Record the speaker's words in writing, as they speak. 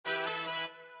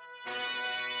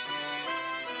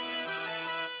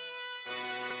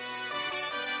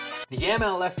The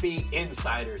MLFB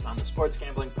Insiders on the Sports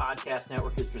Gambling Podcast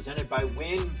Network is presented by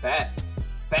WynnBET.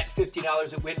 Bet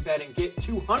 $50 at WynnBET and get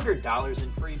 $200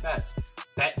 in free bets.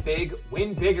 Bet big,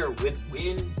 win bigger with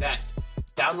WynnBET.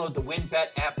 Download the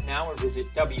WynnBET app now or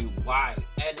visit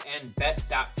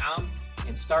wynnbet.com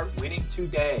and start winning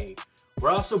today.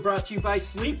 We're also brought to you by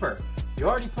Sleeper. You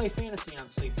already play fantasy on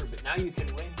Sleeper, but now you can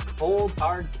win cold,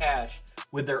 hard cash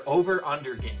with their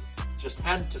over-under game. Just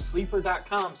head to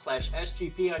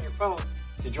sleeper.com/SGP on your phone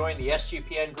to join the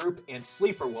SGPN group, and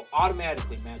Sleeper will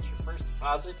automatically match your first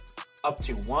deposit up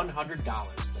to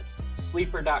 $100. That's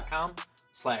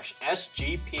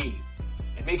sleeper.com/SGP.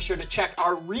 And make sure to check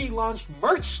our relaunched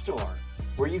merch store,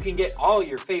 where you can get all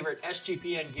your favorite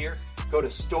SGPN gear. Go to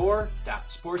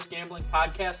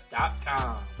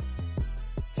store.sportsgamblingpodcast.com.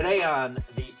 Today on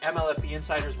the MLFB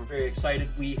Insiders, we're very excited.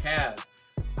 We have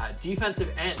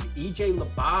defensive end EJ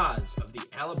Labaze of the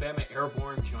Alabama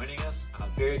Airborne joining us.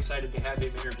 Very excited to have him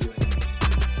interviewing us.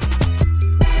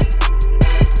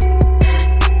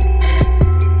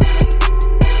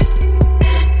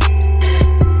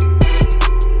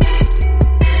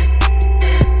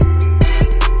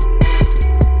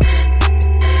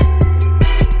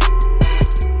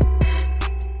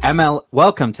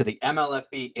 Welcome to the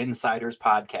MLFB Insiders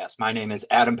Podcast. My name is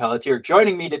Adam Pelletier.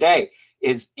 Joining me today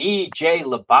is EJ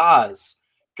Labaze,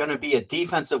 going to be a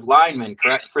defensive lineman,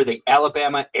 correct, for the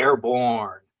Alabama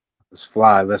Airborne. Let's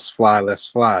fly, let's fly, let's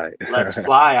fly. Let's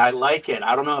fly. I like it.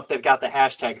 I don't know if they've got the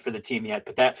hashtag for the team yet,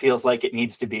 but that feels like it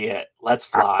needs to be it. Let's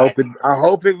fly. I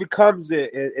hope it becomes it.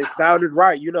 It sounded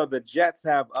right. You know, the Jets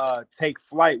have take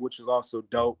flight, which is also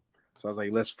dope. So I was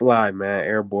like, let's fly, man.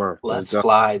 Airborne. Let's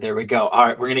fly. There we go. All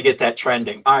right, we're going to get that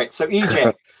trending. All right, so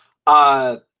EJ,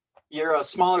 you're a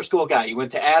smaller school guy. You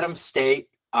went to Adams State.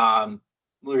 We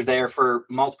were there for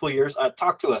multiple years.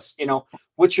 Talk to us. You know,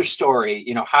 what's your story?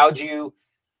 You know, how'd you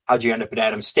end up at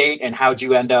Adams State, and how'd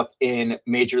you end up in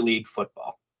Major League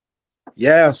Football?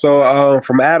 Yeah, so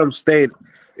from Adams State,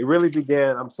 it really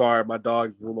began. I'm sorry, my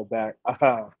dog's in the back.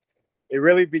 It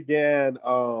really began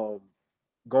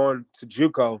going to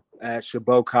JUCO at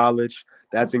Chabot College.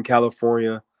 That's in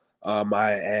California.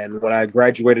 And when I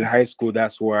graduated high school,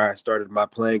 that's where I started my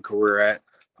playing career at.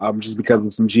 Just because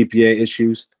of some GPA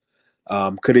issues,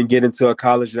 couldn't get into a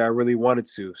college that I really wanted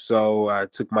to. So I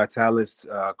took my talents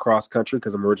cross country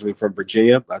because I'm originally from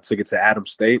Virginia. I took it to Adams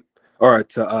State or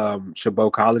to Chabot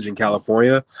College in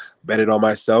California. Bet it on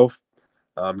myself.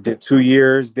 Did 2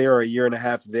 years there, a year and a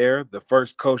half there. The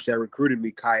first coach that recruited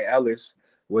me, Kai Ellis,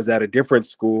 was at a different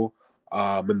school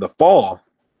in the fall.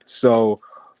 So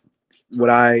when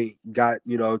I got,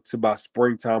 to about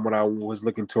springtime, when I was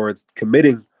looking towards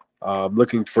committing,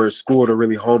 looking for a school to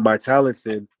really hone my talents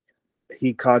in,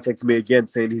 he contacted me again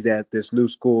saying he's at this new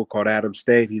school called Adams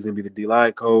State. He's going to be the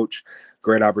DLine coach.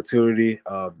 Great opportunity,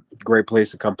 great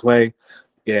place to come play.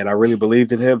 And I really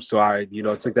believed in him. So I,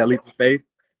 took that leap of faith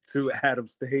to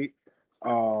Adams State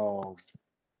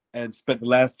and spent the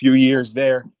last few years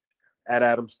there at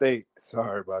Adams State.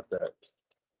 Sorry about that.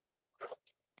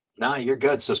 No, you're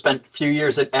good. So spent a few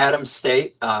years at Adams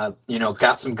State,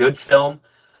 got some good film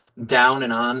down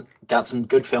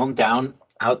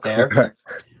out there.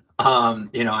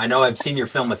 I know I've seen your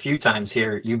film a few times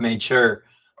here. You've made sure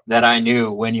that I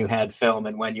knew when you had film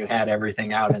and when you had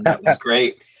everything out, and that was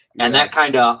great. And that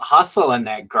kind of hustle and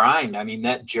that grind, I mean,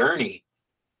 that journey,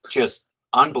 just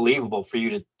unbelievable for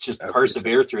you to just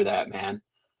persevere through that, man.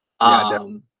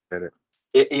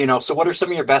 So what are some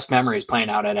of your best memories playing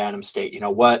out at Adams State?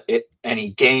 Any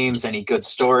games, any good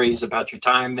stories about your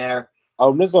time there?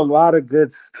 There's a lot of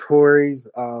good stories.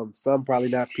 Some probably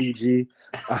not PG.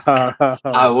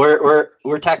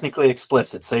 We're technically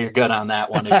explicit, so you're good on that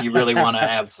one. If you really want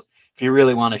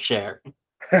to share.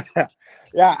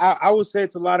 Yeah, I would say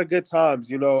it's a lot of good times.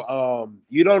 You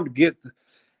don't get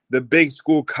the big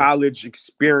school college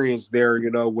experience there,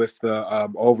 with the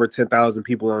over 10,000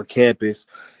 people on campus.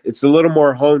 It's a little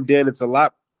more honed in. It's a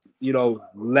lot,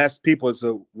 less people. It's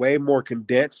a way more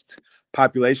condensed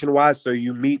population-wise. So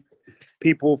you meet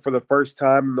people for the first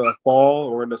time in the fall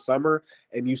or in the summer,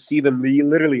 and you see them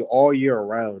literally all year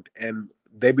around. And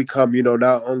they become,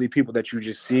 not only people that you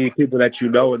just see, people that you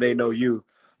know and they know you,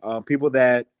 people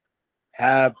that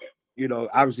have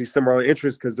obviously similar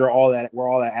interests because we're all at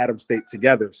Adams State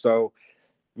together. So,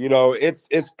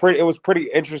 it was pretty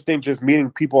interesting just meeting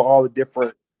people all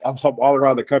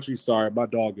around the country. Sorry, my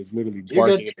dog is literally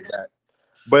barking at that.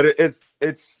 But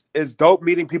it's dope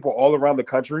meeting people all around the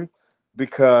country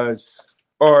because,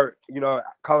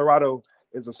 Colorado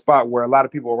is a spot where a lot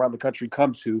of people around the country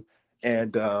come to,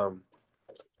 and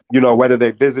whether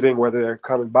they're visiting, whether they're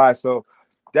coming by. So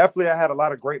definitely I had a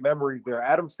lot of great memories there.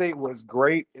 Adams State was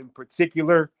great in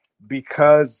particular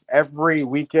because every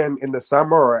weekend in the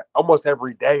summer, or almost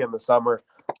every day in the summer,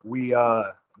 we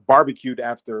barbecued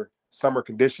after summer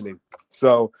conditioning.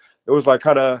 So it was like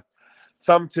kind of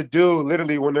something to do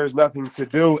literally when there's nothing to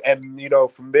do. And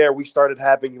from there we started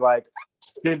having like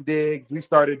shindigs. We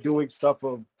started doing stuff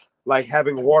of like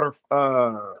having water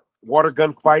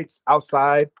gun fights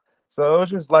outside. So it was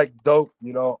just like dope,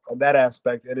 on that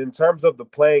aspect. And in terms of the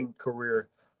playing career,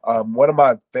 one of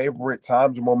my favorite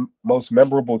times, most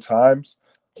memorable times,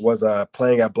 was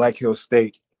playing at Black Hill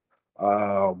State,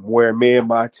 where me and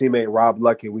my teammate Rob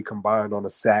Lucky, we combined on a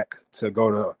sack to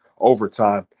go to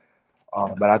overtime.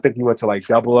 But I think he went to like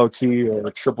double OT or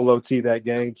triple OT that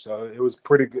game. So it was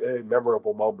pretty good,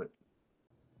 memorable moment.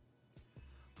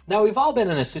 Now, we've all been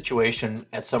in a situation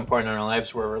at some point in our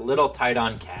lives where we're a little tight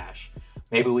on cash.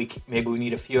 Maybe we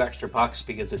need a few extra bucks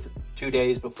because it's 2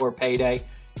 days before payday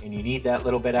and you need that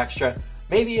little bit extra.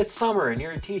 Maybe it's summer and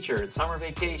you're a teacher and summer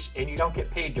vacation and you don't get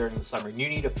paid during the summer and you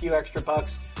need a few extra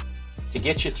bucks to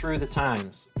get you through the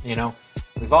times.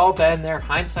 We've all been there.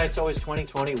 Hindsight's always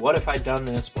 20/20. What if I'd done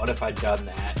this? What if I'd done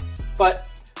that? But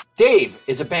Dave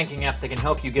is a banking app that can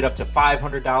help you get up to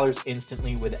 $500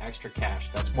 instantly with extra cash.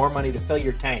 That's more money to fill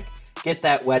your tank, get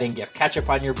that wedding gift, catch up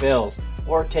on your bills,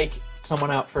 or take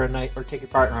someone out for a night, or take your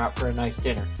partner out for a nice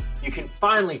dinner. You can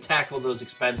finally tackle those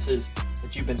expenses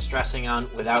that you've been stressing on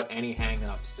without any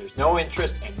hang-ups. There's no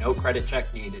interest and no credit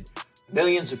check needed.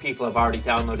 Millions of people have already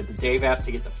downloaded the Dave app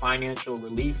to get the financial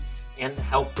relief and the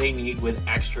help they need with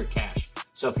extra cash.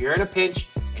 So if you're in a pinch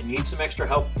and need some extra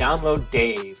help, download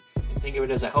Dave and think of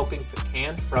it as a helping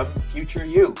hand from future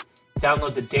you.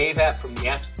 Download the Dave app from the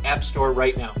App Store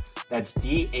right now. That's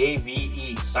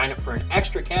DAVE. Sign up for an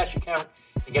extra cash account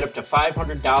and get up to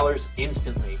 $500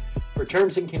 instantly. For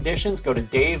terms and conditions, go to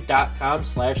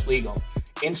dave.com/legal.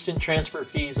 Instant transfer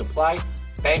fees apply.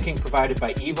 Banking provided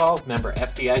by Evolve, member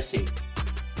FDIC.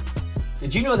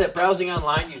 Did you know that browsing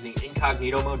online using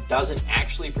incognito mode doesn't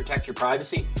actually protect your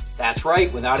privacy? That's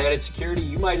right. Without added security,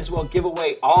 you might as well give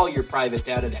away all your private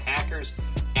data to hackers,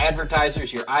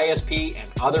 advertisers, your ISP, and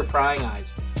other prying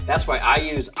eyes. That's why I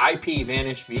use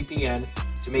IPVanish VPN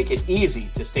to make it easy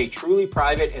to stay truly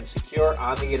private and secure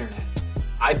on the internet.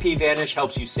 IPVanish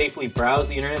helps you safely browse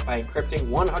the internet by encrypting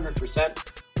 100%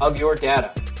 of your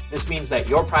data. This means that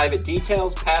your private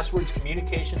details, passwords,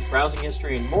 communications, browsing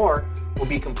history, and more will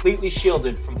be completely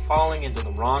shielded from falling into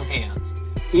the wrong hands.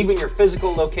 Even your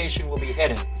physical location will be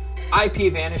hidden.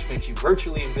 IPVanish makes you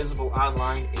virtually invisible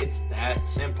online. It's that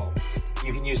simple.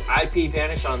 You can use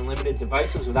IPVanish on limited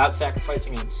devices without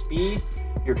sacrificing on speed.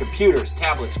 Your computers,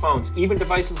 tablets, phones, even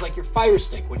devices like your Fire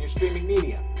Stick when you're streaming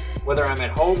media. Whether I'm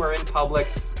at home or in public,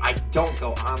 I don't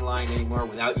go online anymore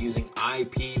without using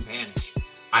IPVanish.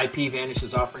 IPVanish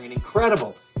is offering an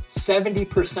incredible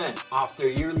 70% off their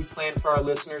yearly plan for our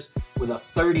listeners with a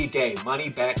 30-day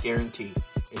money-back guarantee.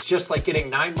 It's just like getting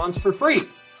 9 months for free.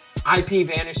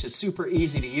 IPVanish is super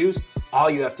easy to use. All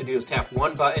you have to do is tap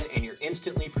one button and you're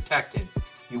instantly protected.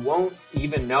 You won't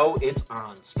even know it's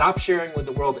on. Stop sharing with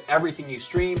the world everything you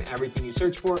stream, everything you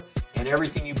search for, and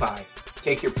everything you buy.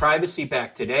 Take your privacy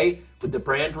back today with the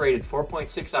brand rated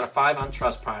 4.6 out of 5 on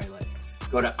Trustpilot.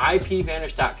 Go to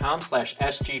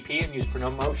ipvanish.com/SGP and use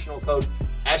promotional code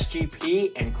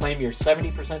SGP and claim your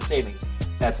 70% savings.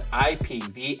 That's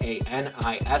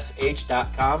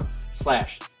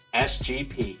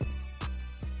ipvanish.com/SGP.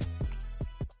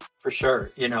 For sure,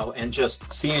 and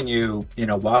just seeing you,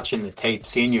 watching the tape,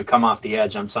 seeing you come off the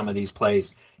edge on some of these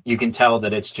plays, you can tell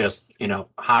that it's just,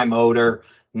 high motor,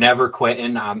 never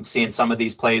quitting. I'm seeing some of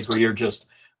these plays where you're just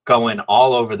going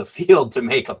all over the field to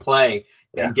make a play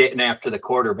and getting after the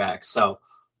quarterback. So,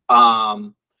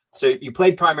 so you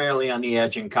played primarily on the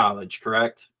edge in college,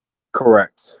 correct?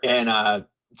 Correct. And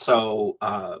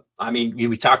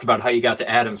we talked about how you got to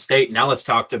Adams State. Now let's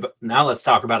talk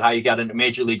about how you got into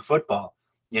Major League Football.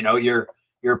 You're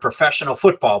a professional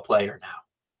football player now.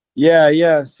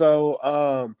 Yeah.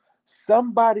 So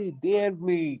somebody DM'd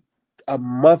me a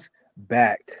month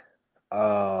back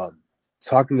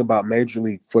talking about Major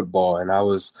League Football, and I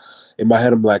was in my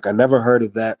head, I'm like, I never heard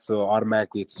of that, so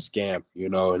automatically it's a scam,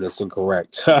 and it's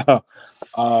incorrect. But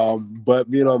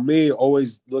me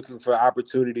always looking for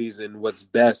opportunities and what's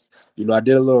best. I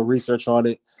did a little research on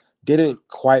it, didn't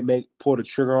quite pull the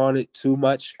trigger on it too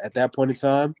much at that point in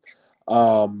time.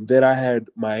 Then I had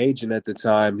my agent at the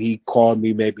time. He called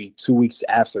me maybe 2 weeks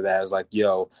after that. I was like,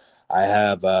 yo, I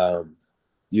have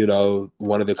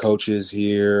one of the coaches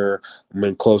here. I'm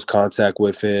in close contact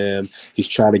with him. He's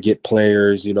trying to get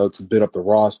players, to build up the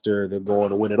roster. They're going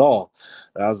to win it all.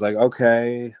 And I was like,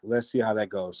 okay, let's see how that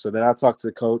goes. So then I talked to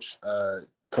the coach,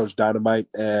 Coach Dynamite,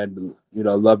 and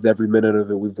loved every minute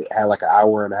of it. We've had like an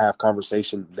hour and a half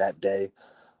conversation that day.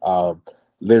 Um,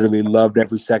 Literally loved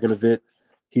every second of it.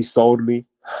 He sold me,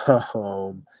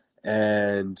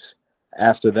 and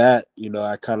after that,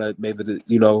 I kind of made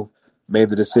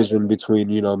the decision between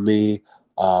me,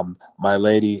 my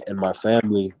lady, and my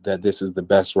family that this is the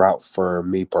best route for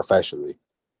me professionally.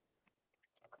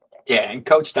 Yeah, and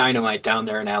Coach Dynamite down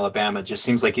there in Alabama just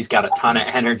seems like he's got a ton of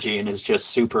energy and is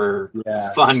just super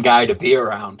Yeah, fun guy to be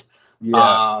around.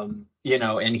 yeah.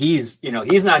 And he's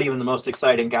not even the most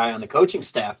exciting guy on the coaching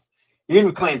staff. You're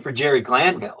gonna be playing for Jerry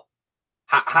Glanville.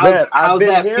 Man, I've How's been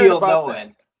that hearing feel about that.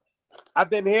 knowing? I've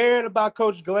been hearing about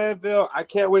Coach Glanville. I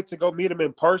can't wait to go meet him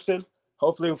in person.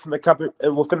 Hopefully,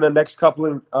 within the next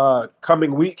couple of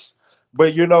coming weeks.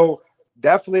 But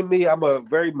definitely me. I'm a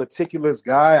very meticulous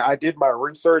guy. I did my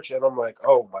research, and I'm like,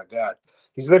 oh my god,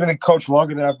 he's literally coached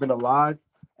longer than I've been alive,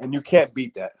 and you can't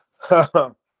beat that.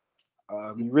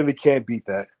 You really can't beat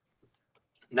that.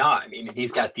 No, I mean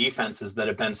he's got defenses that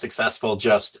have been successful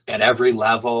just at every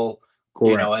level,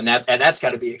 Correct. and that's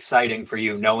got to be exciting for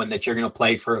you, knowing that you're going to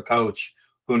play for a coach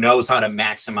who knows how to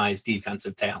maximize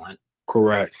defensive talent.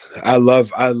 Correct. I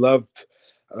loved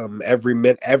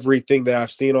everything that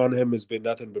I've seen on him has been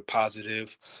nothing but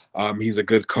positive. He's a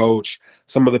good coach.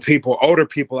 Some of the older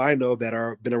people I know that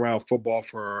are been around football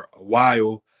for a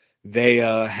while, they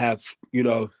have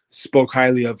spoke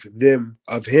highly of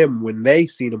him when they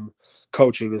seen him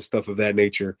coaching and stuff of that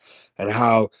nature, and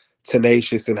how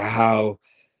tenacious and how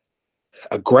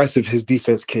aggressive his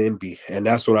defense can be. And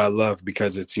that's what I love,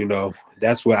 because it's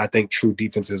that's what I think true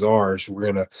defenses are. Is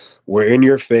we're in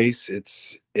your face.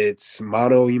 It's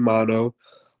mano y mano.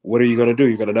 What are you gonna do?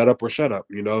 You're gonna nut up or shut up,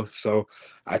 So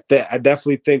I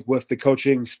definitely think with the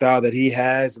coaching style that he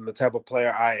has and the type of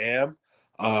player I am,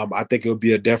 I think it would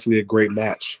be definitely a great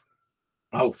match.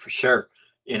 Oh, for sure.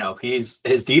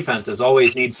 His defenses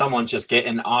always need someone just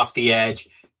getting off the edge,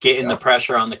 getting the Yeah,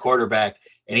 pressure on the quarterback,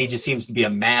 and he just seems to be a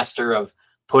master of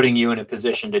putting you in a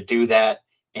position to do that.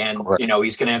 And correct.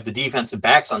 he's going to have the defensive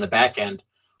backs on the back end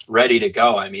ready to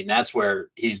go. I mean, that's where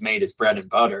he's made his bread and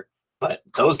butter. But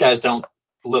those guys don't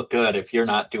look good if you're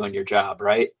not doing your job,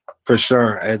 right? For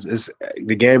sure. It's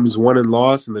the game is won and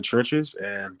lost in the trenches,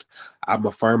 and I'm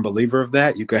a firm believer of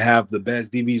that. You could have the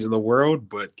best DBs in the world,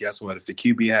 but guess what? If the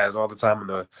QB has all the time in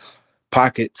the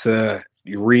pocket to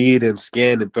read and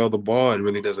scan and throw the ball, it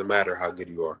really doesn't matter how good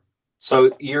you are.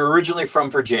 So you're originally from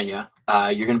Virginia.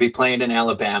 You're going to be playing in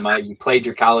Alabama. You played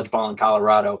your college ball in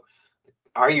Colorado.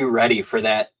 Are you ready for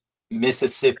that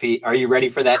Mississippi? Are you ready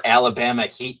for that Alabama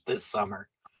heat this summer?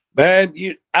 Man,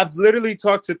 I've literally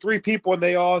talked to 3 people, and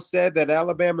they all said that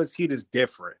Alabama's heat is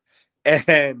different.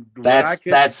 And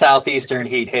That southeastern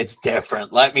heat hits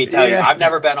different. Let me tell you, yeah, I've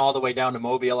never been all the way down to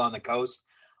Mobile on the coast.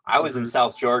 I was in mhm.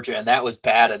 South Georgia, and that was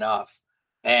bad enough.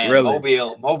 And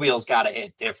Really. Mobile's got to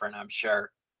hit different, I'm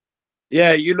sure.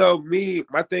 Yeah, me,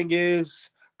 my thing is,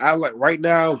 I like right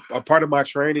now, a part of my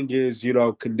training is,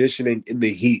 conditioning in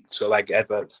the heat. So like at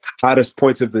the hottest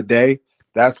points of the day,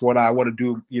 that's when I want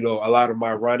to do, a lot of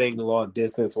my running, long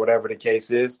distance, whatever the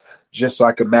case is, just so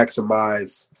I can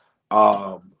maximize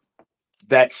um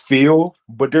that feel.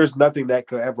 But there's nothing that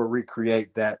could ever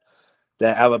recreate that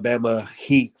Alabama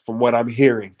heat from what I'm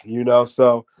hearing.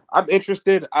 So I'm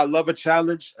interested. I love a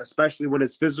challenge, especially when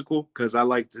it's physical, because I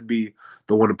like to be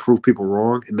the one to prove people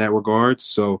wrong in that regard.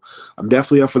 So I'm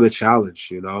definitely up for the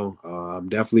challenge. I'm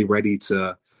definitely ready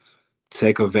to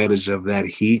take advantage of that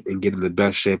heat and get in the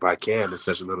best shape I can in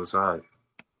such a little time.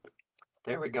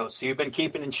 There we go. So you've been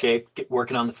keeping in shape,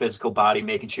 working on the physical body,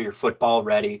 making sure you're football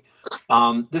ready.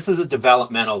 This is a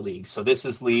developmental league. So this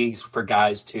is leagues for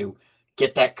guys to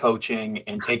get that coaching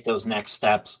and take those next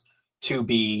steps to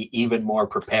be even more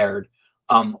prepared.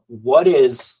 What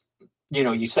is,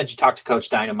 you said you talked to Coach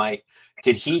Dynamite.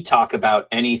 Did he talk about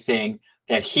anything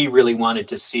that he really wanted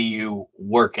to see you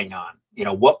working on?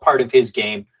 What part of his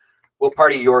game, what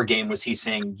part of your game was he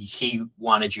saying he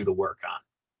wanted you to work on?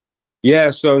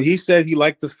 Yeah, so he said he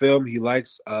liked the film. He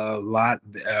likes a lot.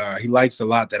 He likes a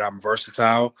lot that I'm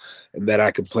versatile and that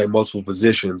I can play multiple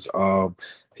positions.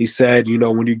 He said,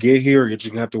 when you get here, you're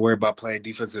just gonna have to worry about playing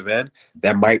defensive end.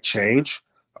 That might change,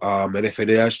 and if it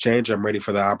does change, I'm ready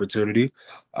for the opportunity.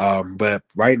 But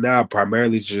right now,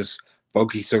 primarily just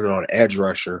focusing on edge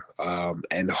rusher,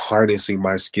 and harnessing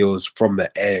my skills from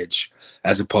the edge,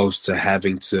 as opposed to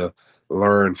having to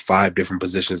learn 5 different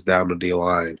positions down the D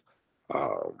line.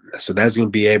 So that's going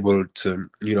to be able to,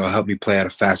 help me play at a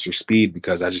faster speed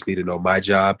because I just need to know my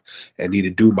job and need to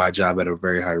do my job at a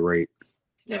very high rate.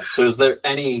 Yeah. So is there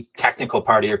any technical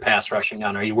part of your pass rushing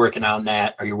on? Are you working on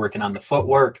that? Are you working on the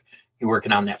footwork? You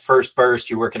working on that first burst?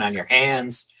 You working on your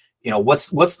hands?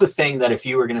 What's the thing that if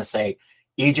you were going to say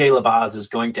EJ Labaze is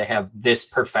going to have this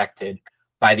perfected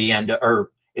by the end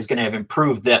or is going to have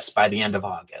improved this by the end of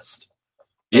August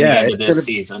and the end of this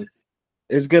season?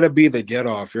 It's gonna be the get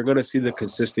off. You're gonna see the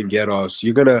consistent get offs.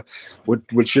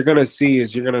 What you're gonna see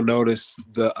is you're gonna notice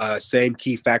the same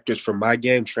key factors from my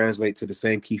game translate to the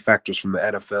same key factors from the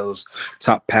NFL's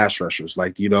top pass rushers.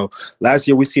 Like last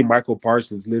year we see Michael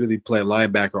Parsons literally play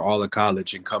linebacker all of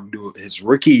college and come do his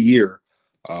rookie year,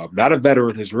 not a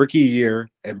veteran, his rookie year,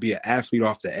 and be an athlete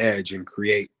off the edge and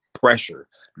create pressure.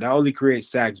 Not only create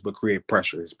sacks but create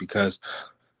pressures because.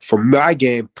 For my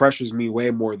game, pressures me way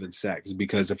more than sacks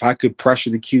because if I could pressure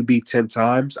the QB 10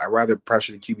 times, I'd rather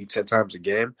pressure the QB 10 times a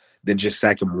game than just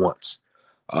sack him once.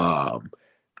 So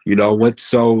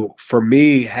for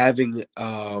me, having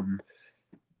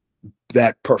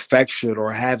that perfection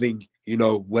or having,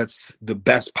 what's the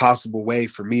best possible way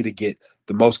for me to get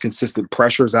the most consistent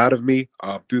pressures out of me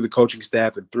through the coaching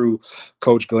staff and through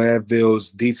Coach Glanville's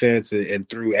defense and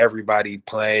through everybody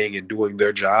playing and doing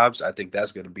their jobs, I think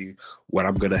that's going to be what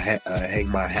I'm going to hang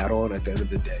my hat on at the end of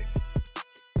the day.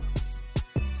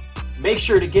 Make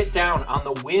sure to get down on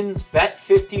the Wins Bet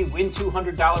 50 Win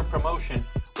 $200 promotion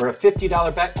where a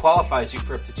 $50 bet qualifies you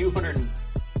for up to 200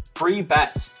 free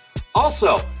bets.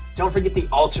 Also, don't forget the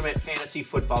ultimate fantasy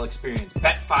football experience.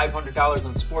 Bet $500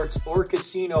 on sports or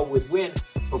casino with Win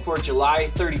before July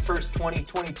 31st,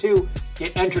 2022.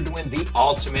 Get entered to win the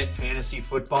ultimate fantasy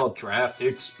football draft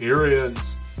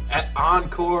experience at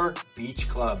Encore Beach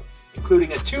Club,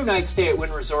 including a 2-night stay at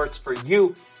Wynn Resorts for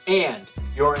you and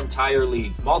your entire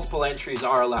league. Multiple entries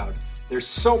are allowed. There's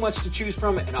so much to choose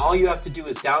from, and all you have to do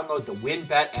is download the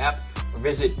WynnBet app or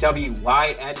visit wynnbet.com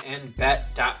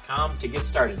to get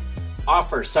started.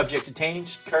 Offer subject to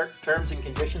change, terms and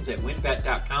conditions at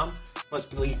wynnbet.com.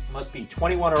 Must be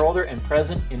 21 or older and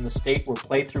present in the state where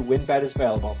playthrough WynnBet is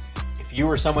available. If you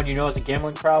or someone you know has a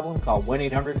gambling problem, call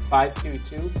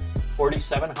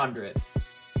 1-800-522-4700.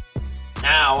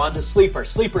 Now on to Sleeper.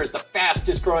 Sleeper is the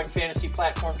fastest growing fantasy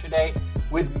platform today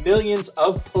with millions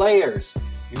of players.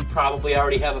 You probably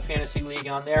already have a fantasy league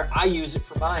on there. I use it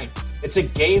for mine. It's a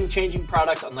game-changing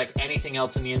product unlike anything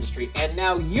else in the industry. And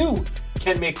now you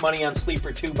can make money on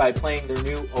Sleeper too by playing their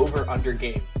new over-under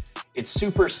game. It's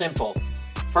super simple.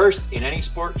 First, in any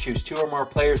sport, choose 2 or more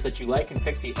players that you like and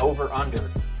pick the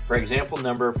over-under. For example,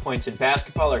 number of points in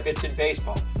basketball or hits in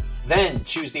baseball. Then,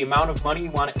 choose the amount of money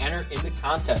you want to enter in the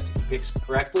contest. If you pick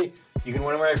correctly, you can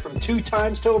win anywhere from 2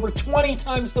 times to over 20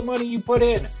 times the money you put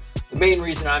in. The main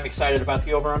reason I'm excited about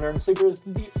the over-under in Sleeper is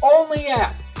the only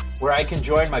app where I can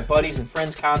join my buddies and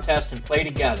friends contest and play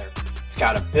together. It's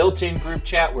got a built-in group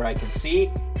chat where I can see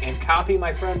and copy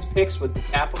my friends' picks with the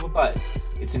tap of a button.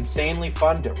 It's insanely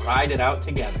fun to ride it out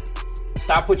together.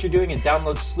 Stop what you're doing and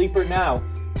download Sleeper now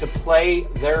to play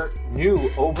their new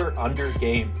over-under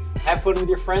game. Have fun with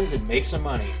your friends and make some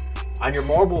money. On your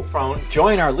mobile phone,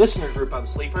 join our listener group on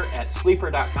Sleeper at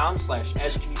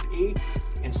sleeper.com/SGP,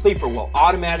 and Sleeper will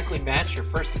automatically match your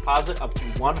first deposit up to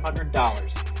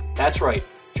 $100. That's right.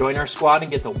 Join our squad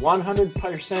and get the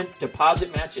 100%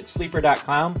 deposit match at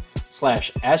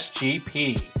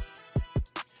sleeper.com/SGP.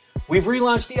 We've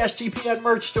relaunched the SGPN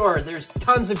merch store. There's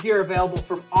tons of gear available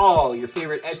from all your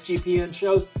favorite SGPN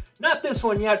shows. Not this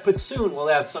one yet, but soon we'll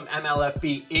have some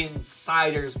MLFB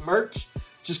Insiders merch.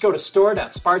 Just go to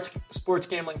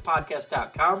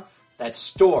store.sportsgamblingpodcast.com. That's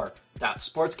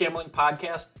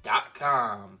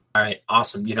store.sportsgamblingpodcast.com. All right,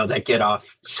 awesome. That get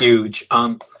off huge.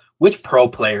 Which pro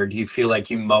player do you feel like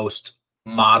you most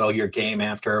model your game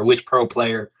after? Or which pro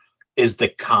player is the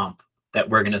comp that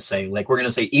we're going to say? Like we're going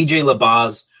to say EJ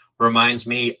Labaze reminds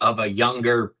me of a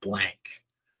younger blank.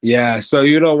 Yeah, so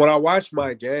when I watch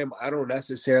my game, I don't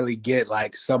necessarily get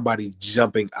like somebody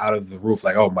jumping out of the roof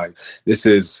like, oh my, this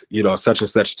is such and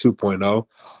such 2.0.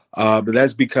 But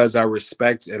that's because I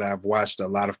respect and I've watched a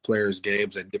lot of players'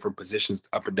 games at different positions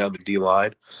up and down the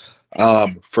D-line.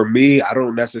 For me, I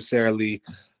don't necessarily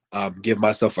give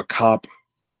myself a comp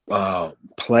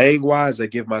playing wise. I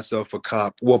give myself a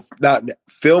comp. Well, not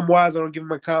film wise, I don't give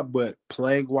him a comp, but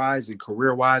playing wise and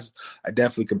career wise, I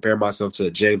definitely compare myself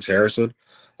to James Harrison.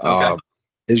 Okay.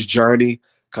 His journey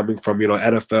coming from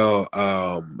NFL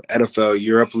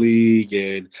Europe League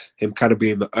and him kind of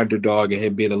being the underdog and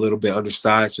him being a little bit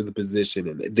undersized for the position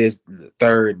and this and the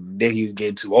third, and then he's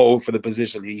getting too old for the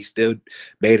position. He still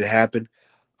made it happen.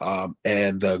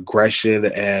 and the aggression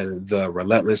and the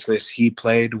relentlessness he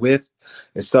played with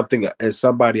is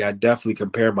somebody I definitely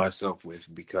compare myself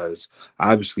with, because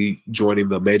obviously joining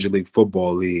the Major League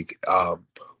Football League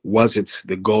wasn't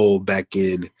the goal back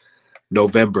in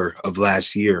November of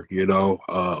last year,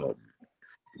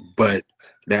 but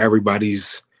now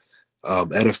everybody's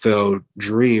NFL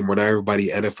dream, when everybody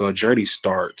NFL journey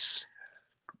starts,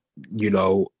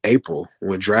 April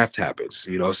when draft happens.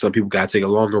 Some people got to take a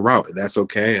longer route, and that's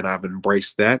okay. And I've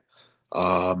embraced that,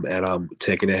 and I'm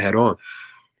taking it head on.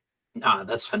 Nah,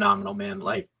 that's phenomenal, man.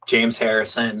 Like James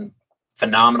Harrison,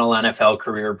 phenomenal NFL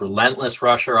career, relentless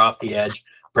rusher off the edge,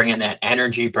 bringing that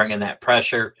energy, bringing that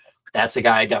pressure. That's a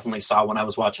guy I definitely saw when I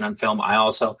was watching on film. I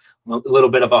also, a little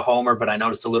bit of a homer, but I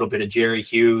noticed a little bit of Jerry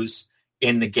Hughes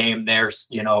in the game there.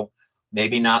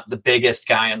 Maybe not the biggest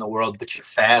guy in the world, but you're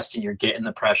fast and you're getting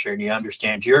the pressure, and you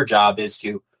understand your job is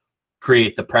to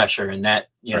create the pressure. And that,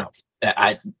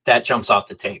 that jumps off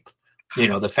the tape.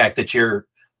 The fact that you're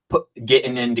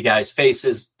getting into guys'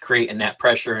 faces, creating that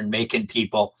pressure and making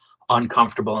people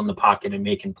uncomfortable in the pocket and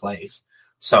making plays.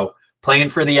 So playing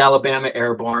for the Alabama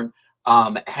Airborne,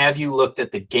 have you looked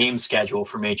at the game schedule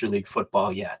for Major League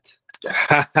Football yet?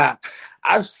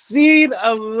 I've seen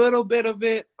a little bit of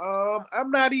it.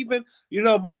 I'm not even,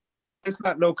 it's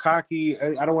not no cocky.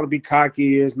 I don't want to be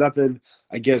cocky. There's nothing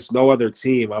against no other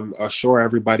team. I'm sure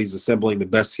everybody's assembling the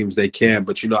best teams they can,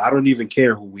 but I don't even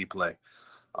care who we play.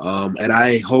 And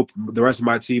I hope the rest of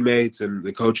my teammates and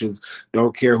the coaches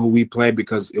don't care who we play,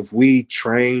 because if we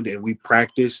train and we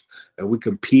practice and we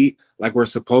compete like we're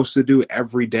supposed to do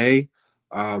every day,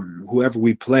 whoever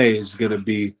we play is going to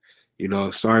be,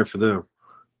 sorry for them.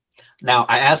 Now,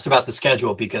 I asked about the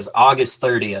schedule because August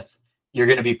 30th, you're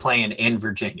going to be playing in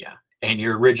Virginia, and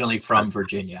you're originally from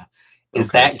Virginia. Is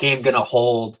that game going to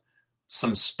hold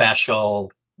some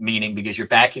special meaning because you're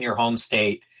back in your home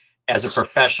state as a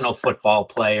professional football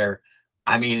player?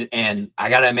 I mean, and I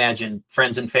got to imagine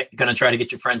friends and going to try to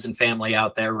get your friends and family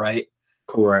out there, right?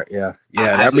 Correct. Yeah.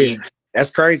 Yeah. I mean,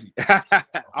 that's crazy.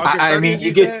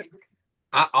 You get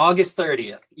August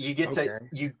 30th. You get to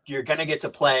you're going to get to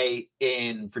play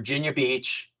in Virginia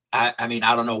Beach. I mean,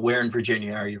 I don't know, where in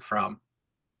Virginia are you from?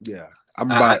 Yeah.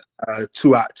 I'm about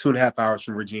 2.5 hours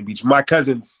from Virginia Beach. My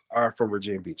cousins are from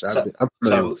Virginia Beach. I'm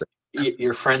familiar with it.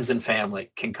 Your friends and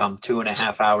family can come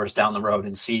 2.5 hours down the road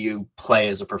and see you play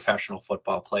as a professional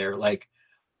football player. Like,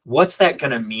 what's that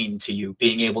going to mean to you,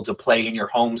 being able to play in your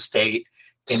home state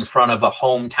in front of a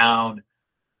hometown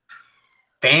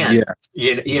fans?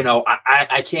 Yeah.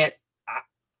 I can't,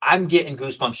 I'm getting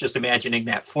goosebumps just imagining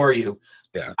that for you.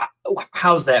 Yeah.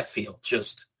 How's that feel?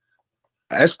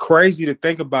 That's crazy to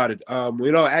think about it.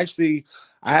 Actually,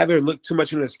 I haven't looked too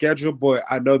much into the schedule, but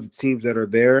I know the teams that are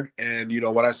there. And,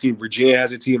 when I see Virginia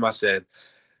has a team, I said,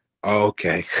 oh,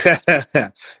 okay.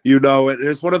 And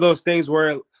it's one of those things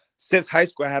where since high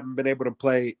school, I haven't been able to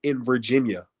play in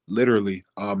Virginia, literally.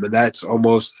 And that's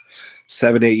almost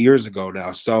 7-8 years ago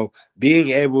now. So being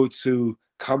able to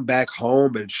come back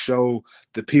home and show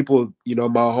the people, my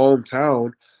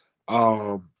hometown,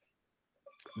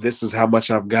 this is how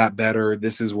much I've got better.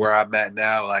 This is where I'm at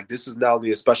now. Like, this is not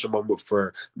only a special moment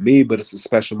for me, but it's a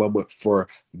special moment for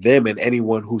them and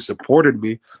anyone who supported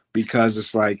me, because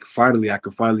it's like, I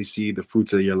can finally see the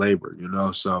fruits of your labor,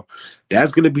 So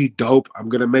that's going to be dope. I'm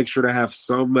going to make sure to have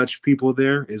so much people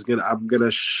there. I'm going to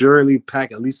surely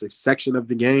pack at least a section of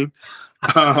the game.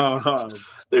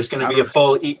 There's going to be a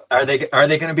full, are they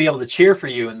going to be able to cheer for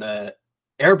you in the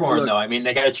Airborne though? I mean,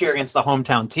 they got to cheer against the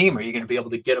hometown team. Are you going to be able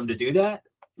to get them to do that?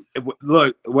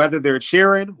 Look, whether they're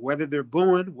cheering, whether they're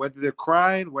booing, whether they're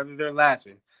crying, whether they're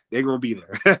laughing, they're gonna be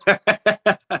there.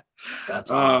 That's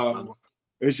awesome.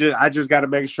 I just got to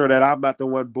make sure that I'm not the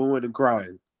one booing and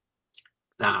crying.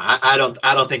 Nah, I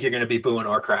don't think you're gonna be booing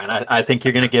or crying. I think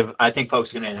you're gonna I think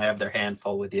folks are gonna have their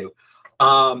handful with you.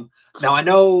 Now I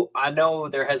know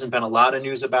there hasn't been a lot of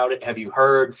news about it. Have you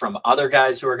heard from other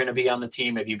guys who are going to be on the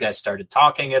team? Have you guys started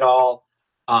talking at all?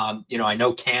 I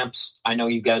know camps. I know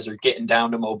you guys are getting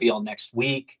down to Mobile next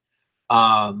week,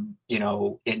 in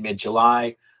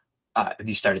mid-July. Have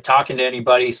you started talking to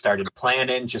anybody, started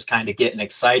planning, just kind of getting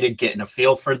excited, getting a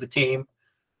feel for the team?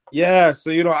 Yeah.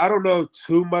 So, I don't know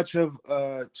too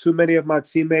many of my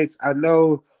teammates. I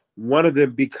know one of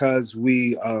them because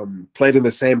we played in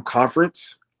the same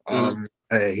conference.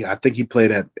 I think he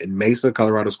played in Mesa,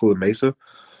 Colorado School in Mesa.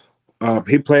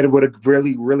 He played with a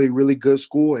really, really, really good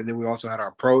school. And then we also had our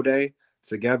pro day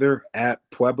together at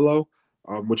Pueblo,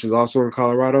 which is also in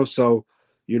Colorado. So,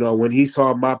 when he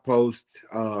saw my post,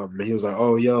 he was like,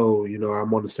 oh, yo,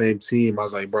 I'm on the same team. I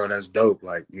was like, bro, that's dope.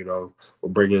 Like, we're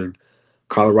bringing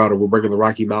Colorado. We're bringing the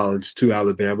Rocky Mountains to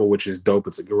Alabama, which is dope.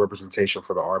 It's a good representation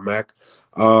for the RMAC.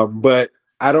 But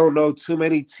I don't know too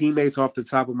many teammates off the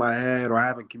top of my head, or I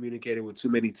haven't communicated with too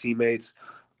many teammates.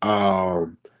 I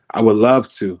would love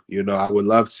to, I would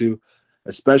love to.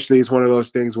 Especially, it's one of those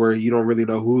things where you don't really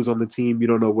know who's on the team. You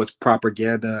don't know what's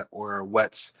propaganda or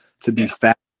what's to be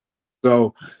fact.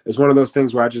 So it's one of those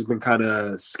things where I've just been kind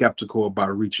of skeptical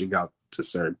about reaching out to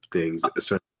certain things.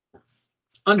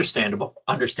 Understandable.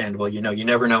 You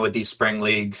never know with these spring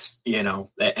leagues,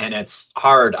 and it's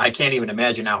hard. I can't even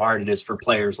imagine how hard it is for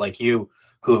players like you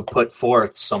who have put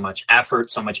forth so much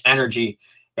effort, so much energy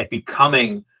at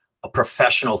becoming a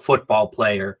professional football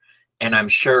player. And I'm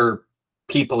sure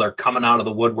people are coming out of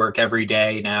the woodwork every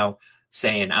day now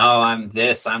saying, oh, I'm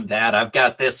this, I'm that. I've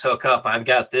got this hookup. I've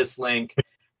got this link.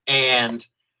 And,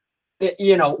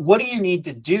 what do you need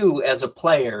to do as a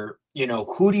player?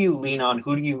 Who do you lean on?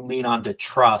 Who do you lean on to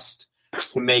trust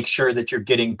to make sure that you're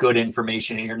getting good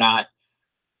information and you're not,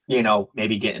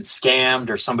 maybe getting scammed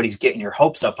or somebody's getting your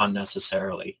hopes up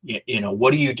unnecessarily?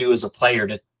 What do you do as a player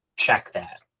to check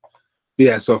that?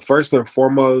 Yeah, so first and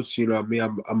foremost, me,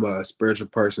 I'm a spiritual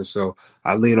person, so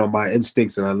I lean on my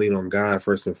instincts and I lean on God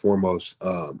first and foremost,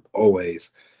 always.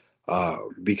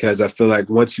 Because I feel like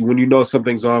when you know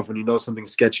something's off, when you know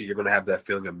something's sketchy, you're gonna have that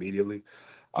feeling immediately.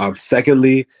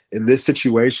 Secondly, in this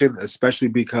situation, especially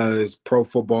because pro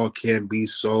football can be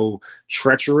so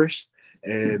treacherous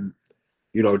and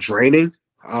draining,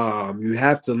 you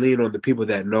have to lean on the people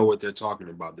that know what they're talking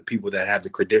about, the people that have the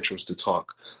credentials to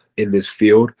talk in this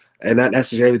field, and not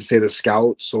necessarily to say the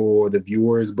scouts or the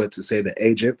viewers, but to say the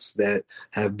agents that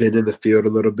have been in the field a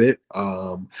little bit.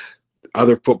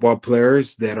 Other football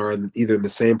players that are either in the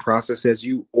same process as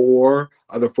you, or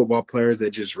other football players that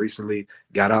just recently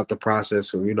got out the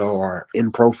process or, are in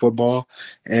pro football.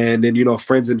 And then,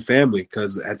 friends and family,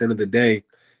 because at the end of the day,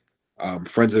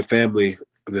 friends and family,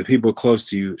 the people close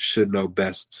to you should know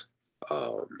best.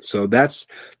 So that's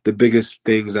the biggest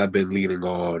things I've been leaning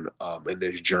on in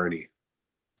this journey.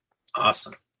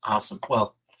 Awesome.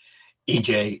 Well,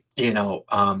 EJ,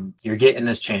 you're getting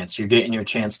this chance. You're getting your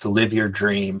chance to live your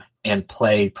dream and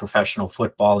play professional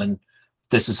football. And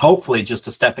this is hopefully just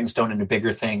a stepping stone into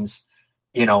bigger things.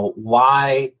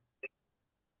 Why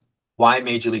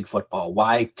Major League Football?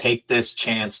 Why take this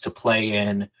chance to play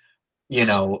in,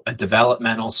 a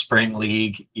developmental spring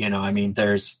league?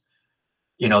 There's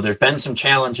been some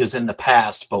challenges in the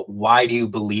past, but why do you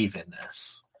believe in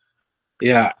this?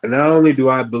 Yeah, not only do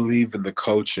I believe in the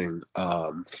coaching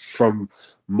from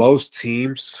most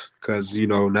teams, because,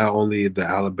 not only the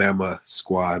Alabama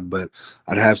squad, but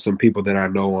I'd have some people that I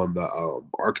know on the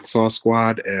Arkansas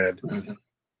squad. And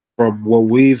from what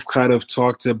we've kind of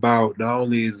talked about, not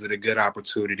only is it a good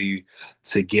opportunity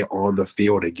to get on the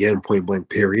field again, point blank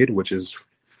period, which is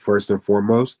first and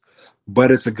foremost,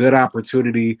 but it's a good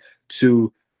opportunity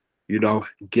to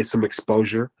get some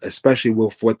exposure, especially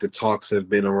with what the talks have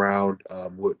been around,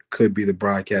 what could be the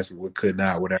broadcasting, what could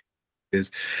not, whatever it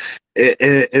is.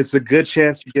 It's a good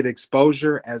chance to get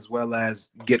exposure as well as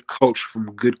get coached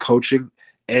from good coaching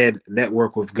and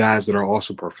network with guys that are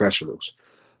also professionals.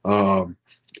 A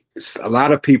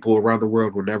lot of people around the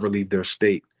world will never leave their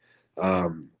state.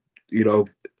 Major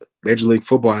League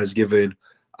Football has given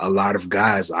a lot of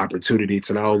guys opportunity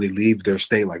to not only leave their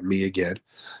state, like me again,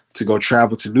 to go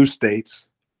travel to new states,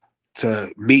 to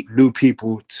meet new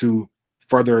people, to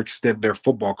further extend their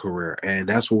football career. And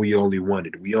that's what we only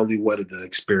wanted. We only wanted the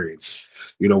experience.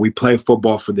 We play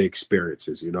football for the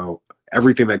experiences.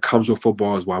 Everything that comes with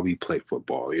football is why we play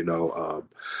football.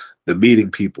 The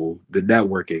meeting people, the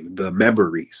networking, the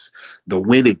memories, the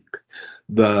winning,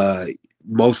 the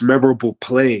most memorable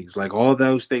plays, like all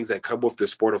those things that come with the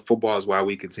sport of football is why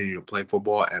we continue to play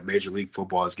football, and Major League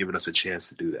Football has given us a chance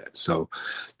to do that. So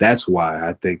that's why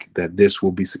I think that this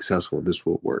will be successful and this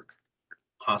will work.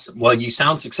 Awesome. Well, you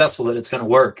sound successful that it's going to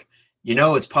work.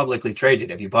 It's publicly traded.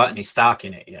 Have you bought any stock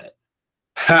in it yet?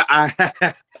 I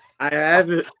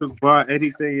haven't bought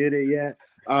anything in it yet.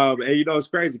 And it's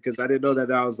crazy because I didn't know that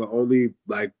was the only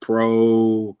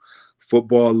pro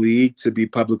football league to be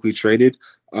publicly traded.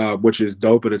 Which is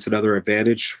dope, and it's another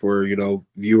advantage for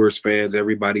viewers, fans,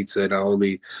 everybody to not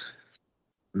only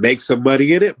make some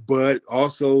money in it, but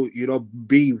also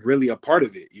be really a part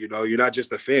of it. You're not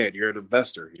just a fan; you're an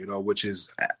investor. Which is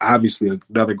obviously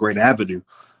another great avenue,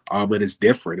 and it's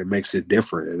different. It makes it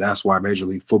different, and that's why Major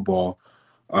League Football,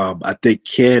 I think,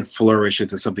 can flourish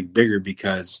into something bigger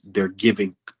because they're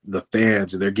giving the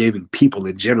fans and they're giving people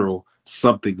in general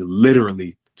something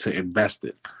literally to invest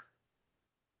in.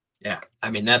 Yeah,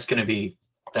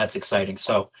 that's exciting.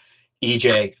 So,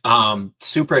 EJ,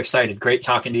 super excited. Great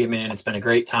talking to you, man. It's been a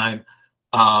great time.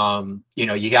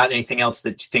 You got anything else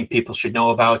that you think people should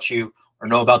know about you, or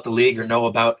know about the league, or know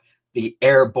about the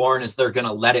Airborne as they're going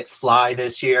to let it fly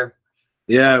this year?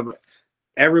 Yeah,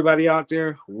 everybody out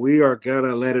there, we are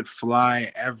gonna let it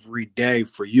fly every day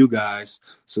for you guys,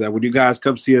 so that when you guys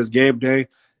come see us game day,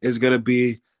 it's gonna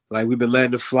be like we've been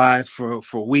letting it fly for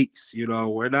weeks.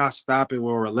 We're not stopping.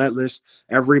 We're relentless.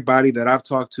 Everybody that I've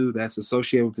talked to that's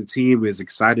associated with the team is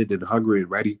excited and hungry and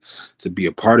ready to be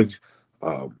a part of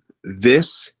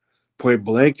this point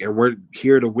blank, and we're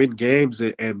here to win games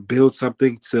and build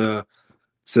something to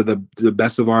the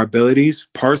best of our abilities.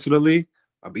 Personally,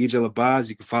 I'm EJ Labaze.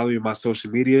 You can follow me on my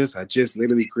social medias. I just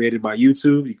literally created my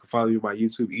YouTube. You can follow me on my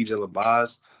YouTube, EJ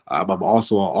Labaze. I'm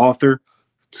also an author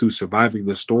to Surviving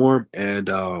the Storm, and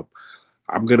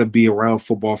I'm gonna be around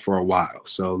football for a while.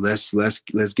 So let's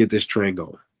get this train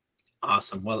going.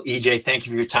 Awesome. Well, EJ, thank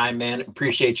you for your time, man.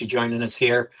 Appreciate you joining us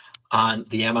here on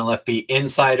the MLFB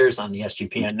Insiders on the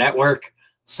SGPN network.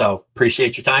 So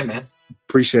appreciate your time, man.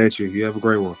 Appreciate you. You have a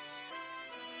great one.